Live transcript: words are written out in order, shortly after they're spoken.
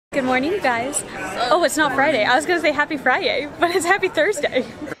Good morning, you guys. Oh, it's not Friday. I was gonna say happy Friday, but it's happy Thursday.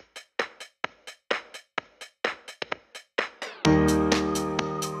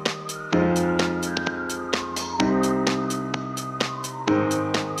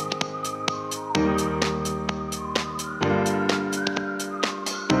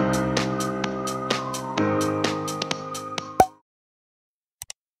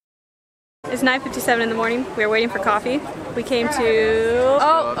 It's 9:57 in the morning. We are waiting for coffee. We came to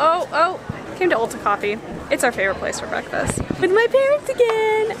came to Ulta Coffee. It's our favorite place for breakfast. With my parents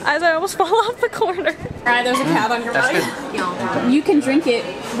again, as I almost fall off the corner. Alright, there's a cat on your bike. You can drink it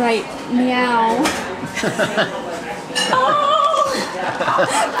right meow. Oh!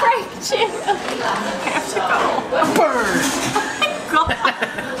 Frank Jim. I have to go. Burn! Oh my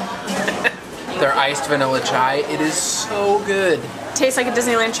god. Their iced vanilla chai, it is so good. Tastes like a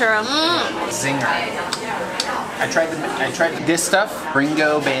Disneyland churro. Zinger. I tried this stuff.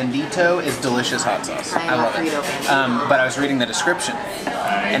 Ringo Bandito is delicious hot sauce. I love it. But I was reading the description,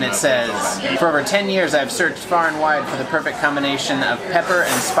 and it says, for over 10 years I've searched far and wide for the perfect combination of pepper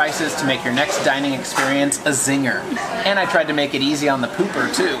and spices to make your next dining experience a zinger. And I tried to make it easy on the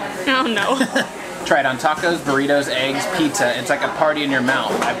pooper too. Oh no. Try it on tacos, burritos, eggs, pizza. It's like a party in your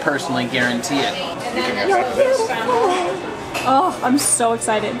mouth. I personally guarantee it. Oh, I'm so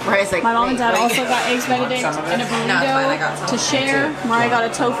excited. Like, my mom and dad also got eggs Benedict and a burrito to share. Mariah got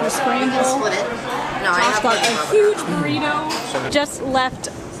a tofu scramble. Josh got a huge burrito. Just left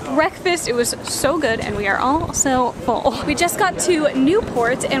breakfast. It was so good and we are all so full. We just got to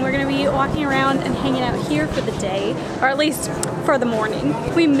Newport and we're going to be walking around and hanging out here for the day, or at least for the morning.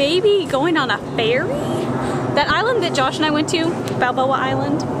 We may be going on a ferry. That island that Josh and I went to, Balboa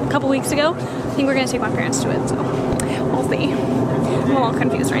Island, a couple weeks ago, I think we're going to take my parents to it, so we'll see. I'm a little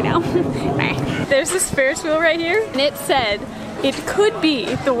confused right now. There's this Ferris wheel right here, and it said it could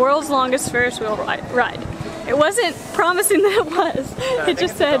be the world's longest Ferris wheel ride. It wasn't promising that it was. It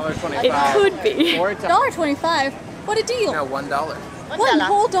just said it could be. $1.25? What a deal. No, $1. One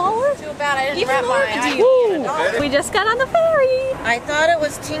whole dollar? Too bad I didn't Even wrap more my of a ID. deal. We just got on the ferry. I thought it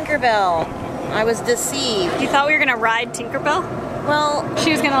was Tinkerbell. I was deceived. You thought we were gonna ride Tinkerbell? Well,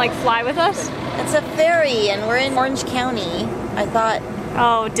 She was gonna like fly with us? it's a ferry and we're in Orange County. I thought,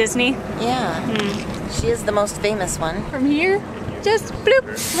 Oh, Disney. yeah. She is the most famous one. From here, just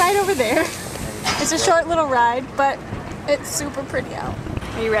bloop, right over there. It's a short little ride, but it's super pretty out.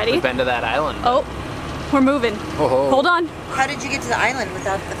 Are you ready? We've been to that island. Oh, we're moving. Oh. Hold on. How did you get to the island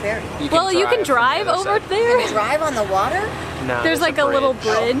without the ferry? You can drive from the over other side. there. Drive on the water? No, There's like a little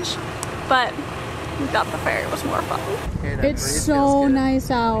bridge. bridge, but we thought the ferry was more fun. Hey, that It's breeze so feels good.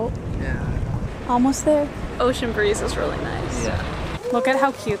 nice out. Yeah. Almost there. Ocean breeze is really nice. Yeah. Look at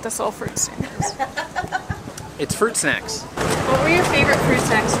how cute this little fruit stand is. It's fruit snacks. What were your favorite fruit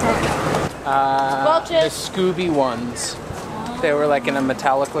snacks growing up? The Scooby ones. They were like in a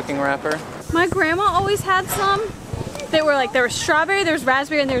metallic looking wrapper. My grandma always had some. They were like, there was strawberry, there was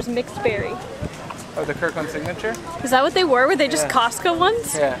raspberry, and there was mixed berry. Oh, the Kirkland signature? Is that what they were? Were they just Yeah. Costco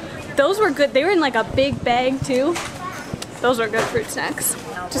ones? Yeah. Those were good. They were in like a big bag too. Those were good fruit snacks.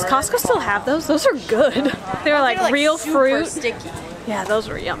 Does Costco still have those? Those are good. They were like real fruit. Sticky. Yeah, those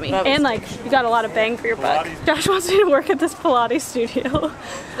were yummy. And like, you got a lot of bang for your buck. Josh wants me to work at this Pilates studio.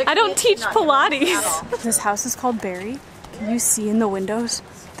 I don't teach Pilates. This house is called Barry. Can you see in the windows?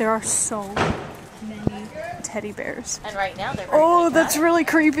 There are so many teddy bears. And right now they're Oh, that's really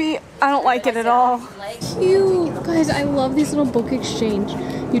creepy. I don't like it at all. Cute. Guys, I love these little book exchange.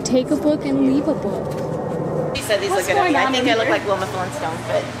 You take a book and leave a book. She said these What's look good on me. going I on think in I look here? like Wilma Flintstone,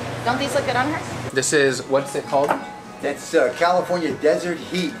 but don't these look good on her? This is, what's it called? That's California Desert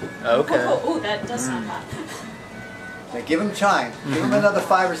Heat. Okay. Oh, that does sound hot. Now give them time. Give them another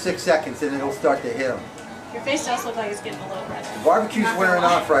 5 or 6 seconds and it'll start to hit them. Your face does look like it's getting a little red. The barbecue's wearing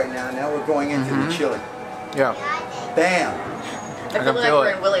off right now. Now we're going into the chili. Yeah. Bam! I feel like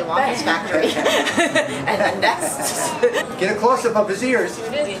we're in Willy Wonka's factory. And then next. Get a close-up of his ears.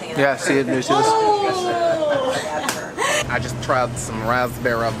 Yeah, see it, Lucius. I just tried some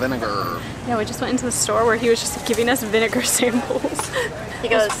raspberry vinegar. Yeah, we just went into the store where he was just giving us vinegar samples. He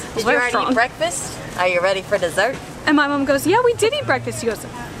goes, did you very already strong. eat breakfast? Are you ready for dessert? And my mom goes, yeah, we did eat breakfast. He goes,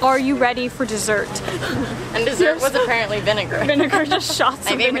 are you ready for dessert? And dessert was apparently vinegar. Vinegar, just shots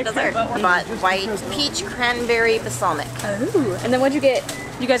My of favorite vinegar. dessert. I bought white peach cranberry balsamic. Ooh, and then what'd you get?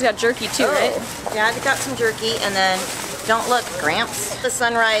 You guys got jerky too, right? Yeah, I got some jerky and then, don't look, Gramps, the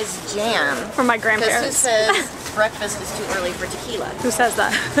sunrise jam. From my Because who grandparents. says breakfast is too early for tequila? Who says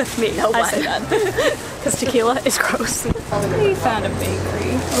that? Me. No I one. say that. Because tequila is gross. We found a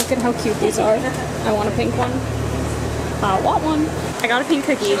bakery. Look at how cute these are. I want a pink one. I want one. I got a pink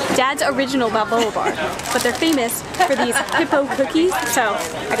cookie. Dad's original Balboa bar, but they're famous for these hippo cookies, so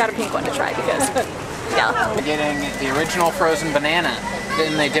I got a pink one to try because, yeah. I'm getting the original frozen banana.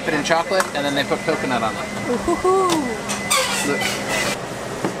 Then they dip it in chocolate, and then they put coconut on them. Ooh-hoo-hoo. Look.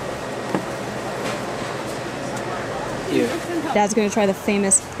 Cute. Dad's gonna try the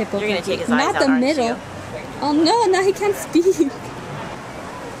famous hippo You're gonna cookie. take his eyes Not out, the aren't middle. you? Oh no, now he can't speak.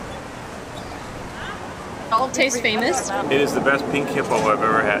 Tastes famous. It is the best pink hippo I've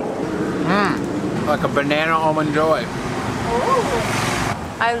ever had. Mmm, like a banana almond joy.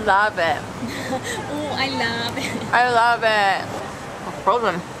 I love it. Oh, I love it. I love it.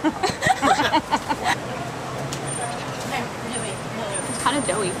 Frozen. It's kind of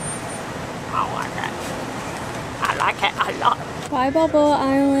doughy. I like it. I like it a lot. Bye, Balboa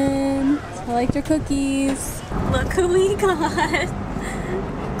Island. I liked your cookies. Look who we got.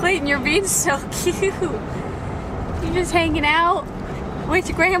 Clayton, you're being so cute. You're just hanging out with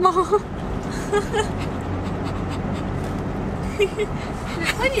your grandma.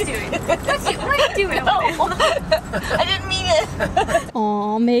 What are you doing? What are you doing over there? I didn't mean it.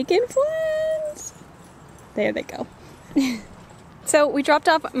 Aw, making friends. There they go. So we dropped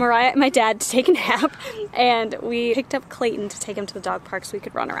off Mariah and my dad to take a nap, and we picked up Clayton to take him to the dog park so we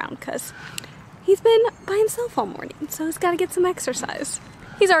could run around because he's been by himself all morning, so he's got to get some exercise.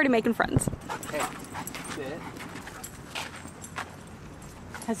 He's already making friends. Hey, sit.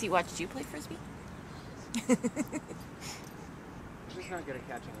 Has he watched you play Frisbee? He's not good at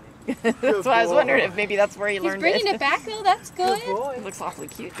catching anything. That's why I was wondering if maybe that's where he He's learned bringing it back though, that's good. He looks awfully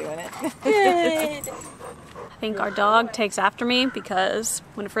cute doing it. Good. I think our dog takes after me because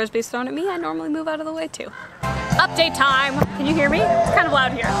when a frisbee's thrown at me, I normally move out of the way too. Update time. Can you hear me? It's kind of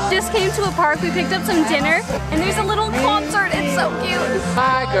loud here. Just came to a park, we picked up some dinner, and there's a little concert. It's so cute.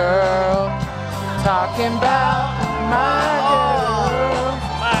 My girl, talking about my girl.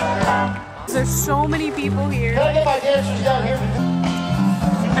 There's so many people here. Can I get my dancers down here?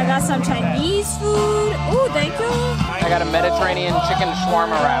 I got some Chinese food. Ooh, thank you. I got a Mediterranean chicken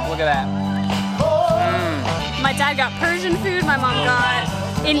shawarma wrap. Look at that. My dad got Persian food. My mom got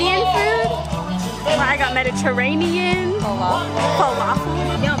Indian food. I got Mediterranean.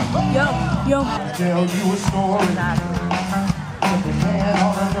 Falafel. Yum, yum, yum. Tell you a story. Every man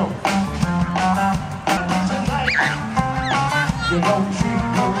ought to know. You don't treat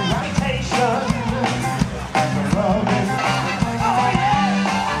the reputation. The love is.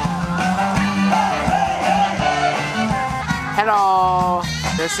 Hello.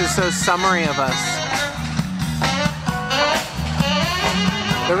 This is so summery of us.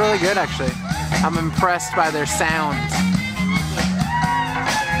 They're really good, actually. I'm impressed by their sounds.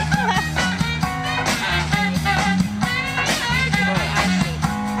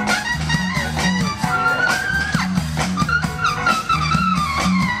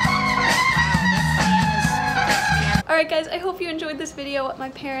 Alright guys, I hope you enjoyed this video. My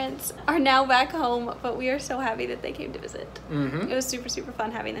parents are now back home, but we are so happy that they came to visit. It was super, super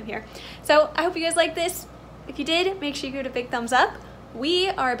fun having them here. So I hope you guys liked this. If you did, make sure you give it a big thumbs up. We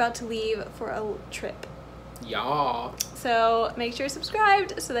are about to leave for a trip. Y'all. So make sure you're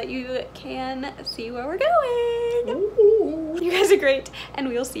subscribed so that you can see where we're going. Ooh. You guys are great, and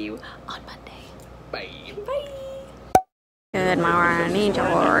we'll see you on Monday. Bye. Bye. Good morning,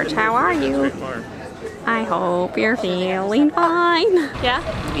 George. How are you? I hope you're feeling fine. Yeah?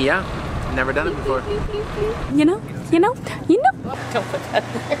 Yeah. Never done it before. You know? Don't put that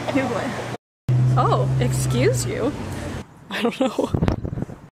there. Oh, excuse you. I don't know.